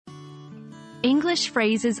English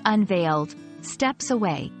Phrases Unveiled, Steps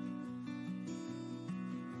Away.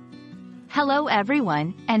 Hello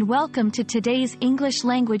everyone, and welcome to today's English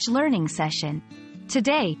language learning session.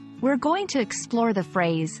 Today, we're going to explore the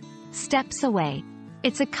phrase, steps away.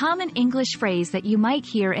 It's a common English phrase that you might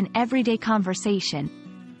hear in everyday conversation.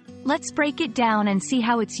 Let's break it down and see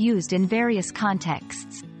how it's used in various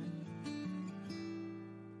contexts.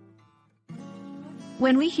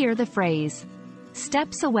 When we hear the phrase,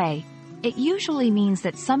 steps away, it usually means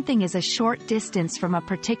that something is a short distance from a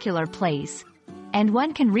particular place, and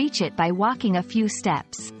one can reach it by walking a few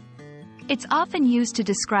steps. It's often used to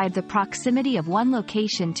describe the proximity of one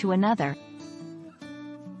location to another.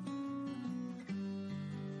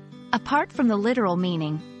 Apart from the literal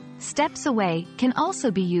meaning, steps away can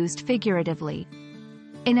also be used figuratively.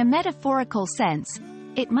 In a metaphorical sense,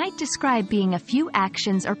 it might describe being a few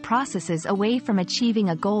actions or processes away from achieving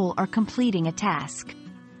a goal or completing a task.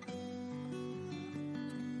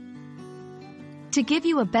 To give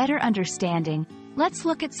you a better understanding, let's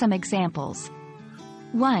look at some examples.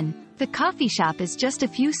 1. The coffee shop is just a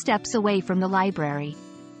few steps away from the library.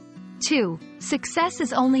 2. Success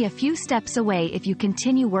is only a few steps away if you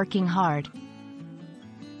continue working hard.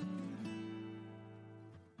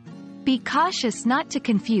 Be cautious not to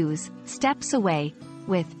confuse steps away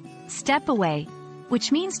with step away,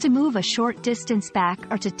 which means to move a short distance back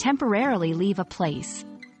or to temporarily leave a place.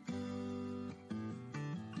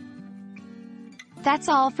 That's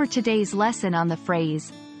all for today's lesson on the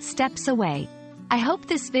phrase, steps away. I hope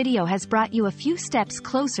this video has brought you a few steps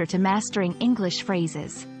closer to mastering English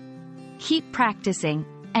phrases. Keep practicing,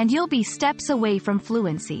 and you'll be steps away from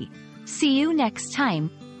fluency. See you next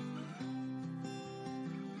time.